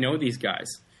because I know these guys,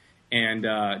 and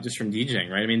just from DJing,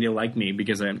 right? I mean, they like me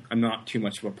because I'm not too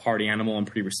much of a party animal. I'm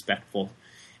pretty respectful,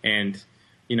 and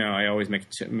I always make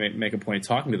a point of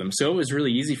talking to them. So it was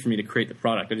really easy for me to create the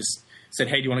product. I just said,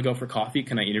 "Hey, do you want to go for coffee?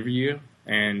 Can I interview you?"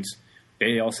 And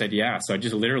they all said, "Yeah." So I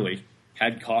just literally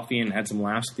had coffee and had some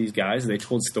laughs with these guys. They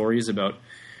told stories about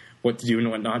what to do and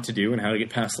what not to do and how to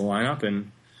get past the lineup.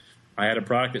 And I had a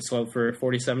product that sold for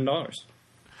 $47.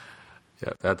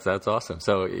 Yeah, that's awesome.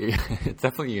 So it's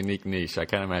definitely a unique niche. I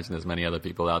can't imagine there's many other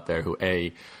people out there who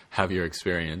A, have your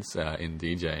experience in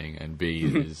DJing, and B,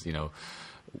 is,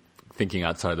 thinking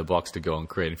outside the box to go and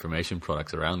create information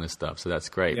products around this stuff. So that's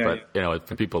great. Yeah, but,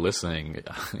 for people listening,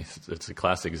 it's a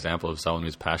classic example of someone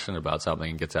who's passionate about something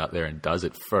and gets out there and does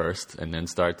it first and then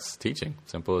starts teaching.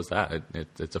 Simple as that.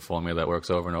 It's a formula that works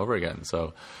over and over again.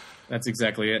 So That's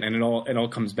exactly it. And it all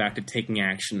comes back to taking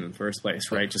action in the first place,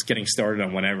 right? Just getting started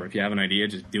on whatever. If you have an idea,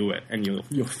 just do it, and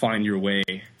you'll find your way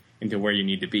into where you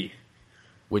need to be.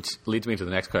 Which leads me to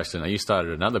the next question. You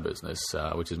started another business,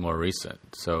 which is more recent.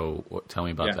 So tell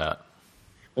me about that.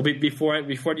 Well, before I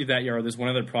do that, Yaro, there's one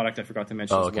other product I forgot to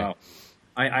mention as well.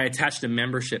 I attached a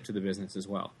membership to the business as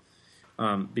well.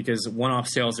 Because one-off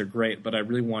sales are great, but I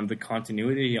really wanted the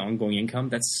continuity, ongoing income.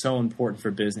 That's so important for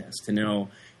business to know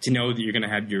that you're going to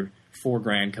have your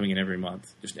 $4,000 coming in every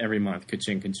month, just every month,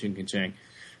 ka-ching, ka-ching, ka-ching.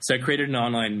 So I created an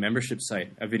online membership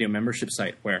site, a video membership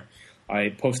site, where I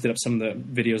posted up some of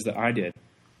the videos that I did.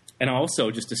 And I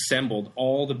also just assembled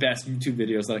all the best YouTube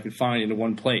videos that I could find into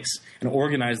one place and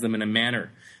organized them in a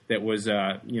manner that was,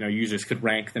 users could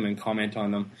rank them and comment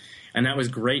on them. And that was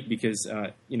great because,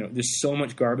 there's so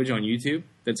much garbage on YouTube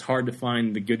that's hard to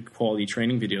find the good quality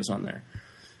training videos on there.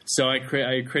 So I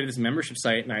created this membership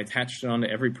site and I attached it onto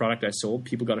every product I sold.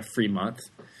 People got a free month.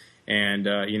 And,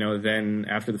 then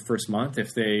after the first month,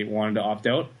 if they wanted to opt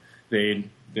out, they'd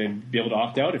be able to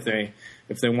opt out. If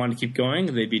they wanted to keep going,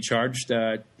 they'd be charged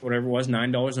whatever it was,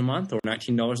 $9 a month or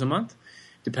 $19 a month.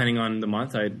 Depending on the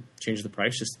month, I'd change the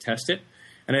price just to test it.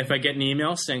 And if I get an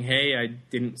email saying, hey, I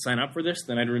didn't sign up for this,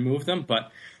 then I'd remove them.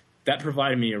 But that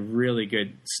provided me a really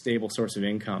good, stable source of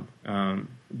income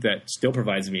that still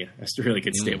provides me a really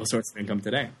good, stable source of income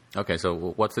today. Okay,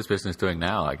 so what's this business doing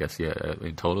now, I guess,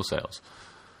 in total sales?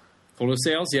 Total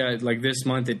sales, yeah. Like this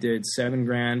month, it did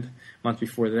 $7,000. Month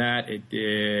before that, it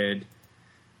did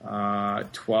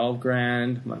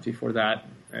 $12,000. Month before that,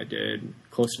 I did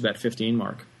close to that 15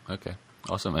 mark. Okay,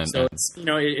 awesome. And so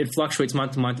it fluctuates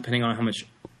month to month depending on how much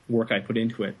work I put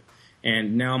into it.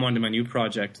 And now I'm on to my new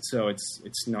project, so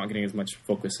it's not getting as much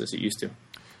focus as it used to.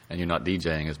 And you're not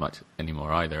DJing as much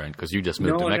anymore either, because you just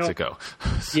moved to Mexico.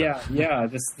 So. Yeah.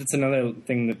 That's another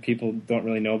thing that people don't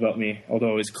really know about me,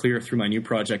 although it's clear through my new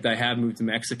project. I have moved to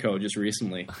Mexico just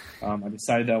recently. I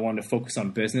decided that I wanted to focus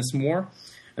on business more,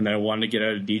 and that I wanted to get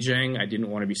out of DJing. I didn't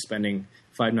want to be spending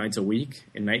 5 nights a week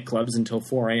in nightclubs until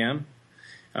 4 a.m.,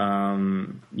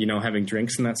 having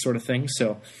drinks and that sort of thing.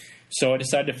 So I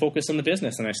decided to focus on the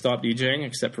business, and I stopped DJing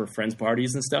except for friends'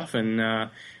 parties and stuff, and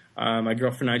my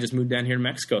girlfriend and I just moved down here to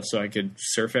Mexico so I could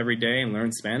surf every day and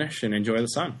learn Spanish and enjoy the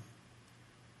sun.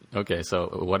 Okay, so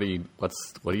what are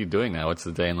you doing now? What's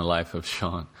the day in the life of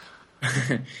Sean?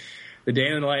 The day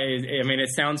in the life, it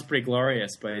sounds pretty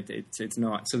glorious, but it's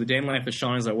not. So the day in the life of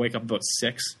Sean is I wake up about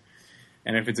 6,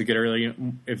 and if it's a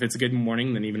good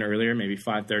morning, then even earlier, maybe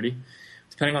 5:30.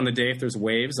 Depending on the day, if there's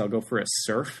waves, I'll go for a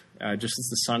surf just as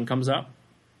the sun comes up.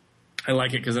 I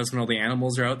like it because that's when all the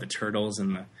animals are out, the turtles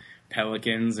and the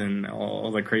pelicans and all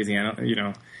the crazy,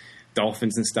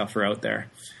 dolphins and stuff are out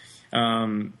there.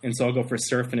 And so I'll go for a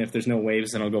surf, and if there's no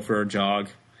waves, then I'll go for a jog.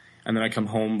 And then I come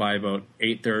home by about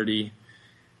 8:30,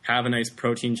 have a nice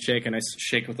protein shake, a nice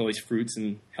shake with all these fruits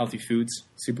and healthy foods,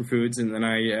 superfoods, and then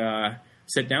I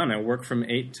sit down. I work from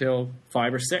 8 till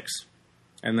 5 or 6.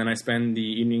 And then I spend the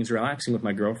evenings relaxing with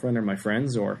my girlfriend or my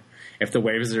friends, or if the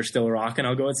waves are still rocking,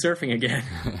 I'll go out surfing again.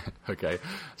 Okay.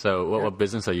 So what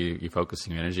business are you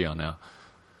focusing your energy on now?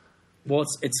 Well,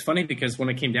 it's funny because when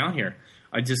I came down here,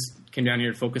 I just came down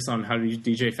here to focus on how to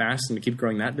DJ fast and to keep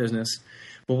growing that business.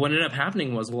 But what ended up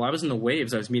happening was, while I was in the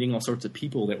waves, I was meeting all sorts of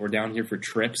people that were down here for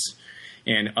trips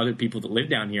and other people that live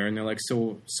down here. And they're like,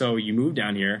 so you moved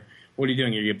down here. What are you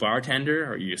doing? Are you a bartender?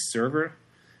 Or are you a server?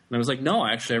 And I was like, no,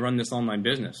 actually, I run this online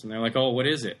business. And they're like, oh, what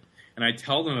is it? And I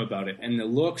tell them about it. And the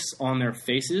looks on their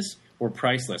faces were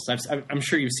priceless. I'm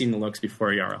sure you've seen the looks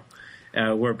before,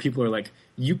 Yaro, where people are like,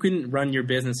 you can run your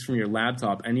business from your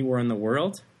laptop anywhere in the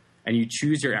world, and you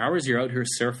choose your hours. You're out here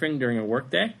surfing during a work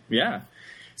day? Yeah.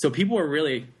 So people were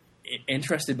really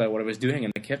interested by what I was doing,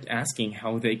 and they kept asking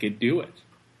how they could do it.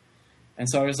 And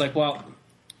so I was like, well,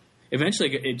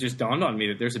 eventually it just dawned on me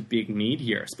that there's a big need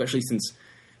here, especially since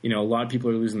a lot of people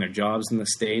are losing their jobs in the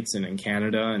States and in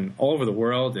Canada and all over the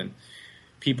world, and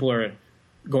people are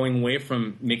going away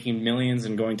from making millions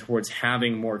and going towards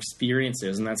having more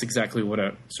experiences, and that's exactly what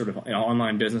a sort of an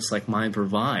online business like mine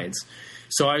provides.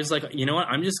 So I was like, you know what,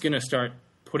 I'm just going to start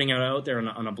putting it out there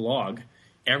on a blog,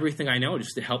 everything I know,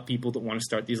 just to help people that want to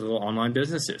start these little online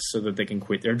businesses so that they can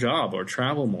quit their job or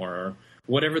travel more or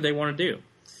whatever they want to do.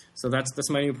 So that's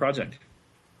my new project.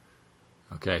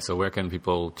 Okay, so where can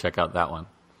people check out that one?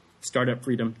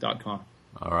 startupfreedom.com.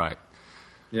 All right.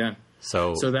 Yeah.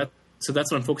 So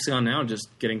that's what I'm focusing on now, just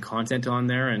getting content on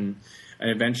there, and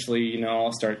eventually,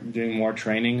 I'll start doing more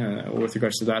training with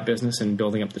regards to that business and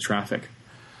building up the traffic.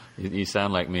 You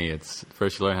sound like me. It's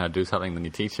first you learn how to do something, then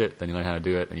you teach it, then you learn how to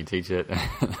do it, and you teach it.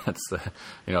 That's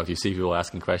if you see people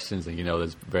asking questions, then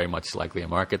there's very much likely a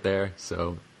market there.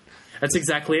 So That's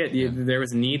exactly it. There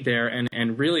was a need there,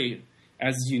 and really,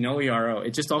 as you know, Yarrow,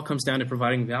 it just all comes down to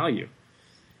providing value.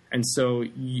 And so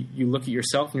you look at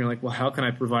yourself and you're like, well, how can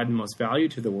I provide the most value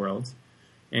to the world?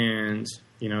 And,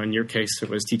 in your case, it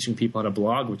was teaching people how to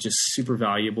blog, which is super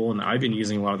valuable. And I've been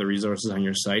using a lot of the resources on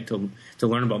your site to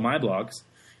learn about my blogs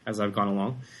as I've gone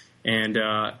along. And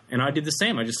I did the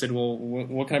same. I just said, well,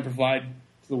 what can I provide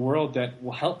to the world that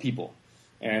will help people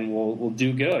and will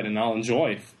do good and I'll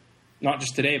enjoy, not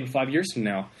just today, but 5 years from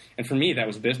now. And for me, that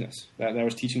was business. That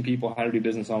was teaching people how to do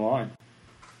business online.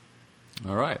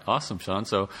 All right. Awesome, Sean.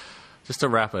 So just to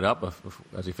wrap it up,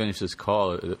 as we finish this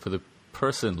call, for the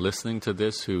person listening to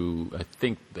this who I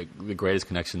think the greatest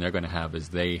connection they're going to have is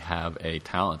they have a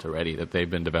talent already that they've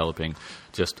been developing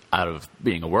just out of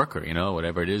being a worker,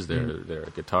 whatever it is. They're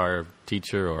a guitar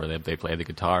teacher, or they play the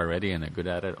guitar already and they're good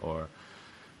at it, or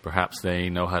perhaps they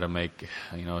know how to make,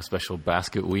 a special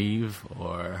basket weave,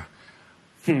 or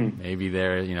maybe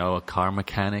they're, a car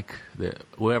mechanic.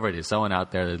 Whoever it is, someone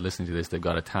out there that's listening to this, they've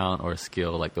got a talent or a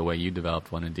skill like the way you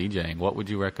developed one in DJing. What would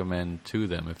you recommend to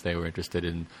them if they were interested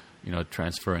in,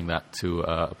 transferring that to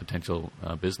a potential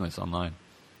business online?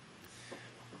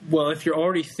 Well, if you're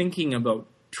already thinking about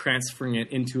transferring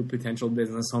it into a potential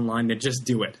business online, then just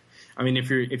do it. I mean, if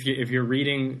you're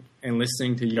reading and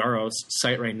listening to Yarrow's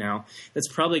site right now, that's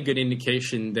probably a good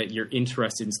indication that you're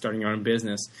interested in starting your own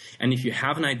business. And if you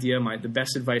have an idea, the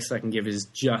best advice I can give is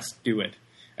just do it.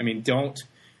 I mean, don't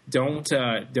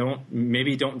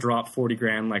drop 40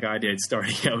 grand like I did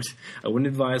starting out. I wouldn't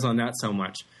advise on that so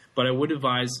much, but I would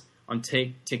advise on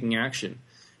taking action.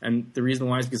 And the reason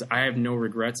why is because I have no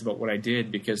regrets about what I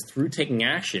did, because through taking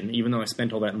action, even though I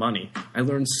spent all that money, I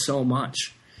learned so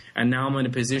much. And now I'm in a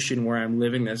position where I'm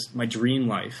living my dream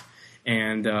life.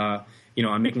 And,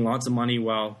 I'm making lots of money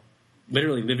while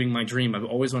literally living my dream. I've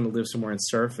always wanted to live somewhere and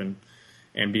surf and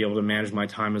be able to manage my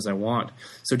time as I want.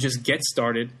 So just get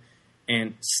started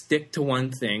and stick to one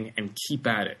thing and keep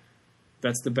at it.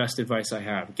 That's the best advice I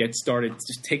have. Get started.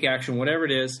 Just take action, whatever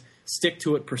it is. Stick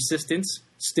to it. Persistence.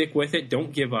 Stick with it.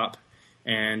 Don't give up.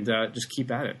 And just keep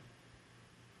at it.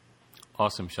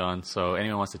 Awesome, Sean. So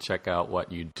anyone wants to check out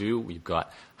what you do, we've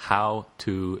got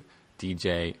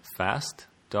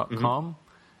howtodjfast.com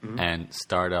and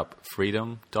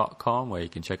startupfreedom.com, where you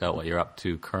can check out what you're up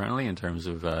to currently in terms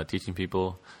of teaching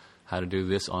people how to do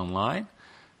this online.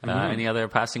 Any other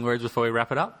passing words before we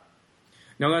wrap it up?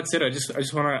 No, that's it. I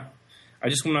just want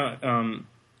to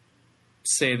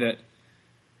say that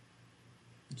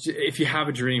if you have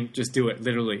a dream, just do it,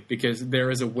 literally, because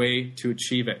there is a way to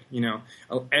achieve it.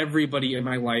 Everybody in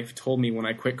my life told me when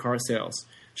I quit car sales,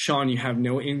 Sean, you have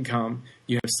no income,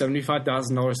 you have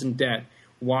 $75,000 in debt.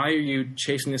 Why are you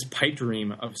chasing this pipe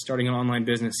dream of starting an online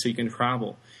business so you can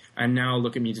travel? And now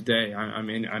look at me today. I'm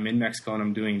in Mexico and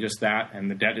I'm doing just that,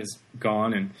 and the debt is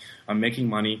gone and I'm making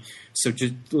money. So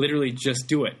just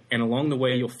do it. And along the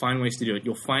way, you'll find ways to do it.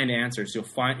 You'll find answers. You'll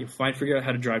figure out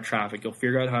how to drive traffic. You'll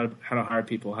figure out how to hire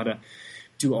people, how to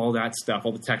do all that stuff,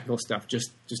 all the technical stuff.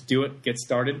 Just do it. Get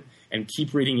started and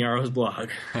keep reading Yarrow's blog.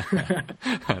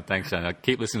 Thanks, Sean. I'll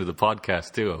keep listening to the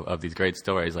podcast too of these great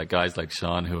stories, like guys like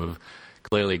Sean who have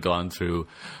clearly gone through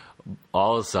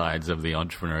all sides of the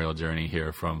entrepreneurial journey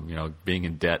here, from being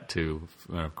in debt to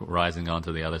rising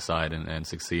onto the other side and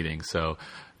succeeding. So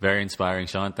very inspiring,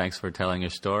 Sean. Thanks for telling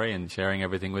your story and sharing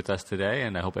everything with us today,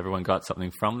 and I hope everyone got something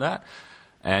from that.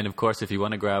 And of course, if you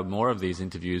want to grab more of these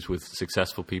interviews with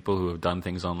successful people who have done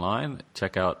things online,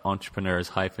 check out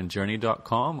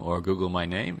entrepreneurs-journey.com or Google my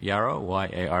name, Yarrow,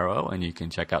 Y-A-R-O, and you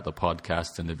can check out the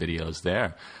podcasts and the videos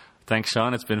there. Thanks,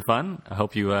 Sean. It's been fun. I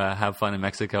hope you have fun in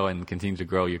Mexico and continue to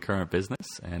grow your current business.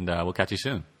 And we'll catch you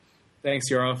soon. Thanks,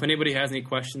 Yarrow. If anybody has any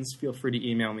questions, feel free to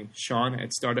email me,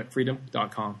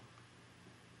 Sean@startupfreedom.com.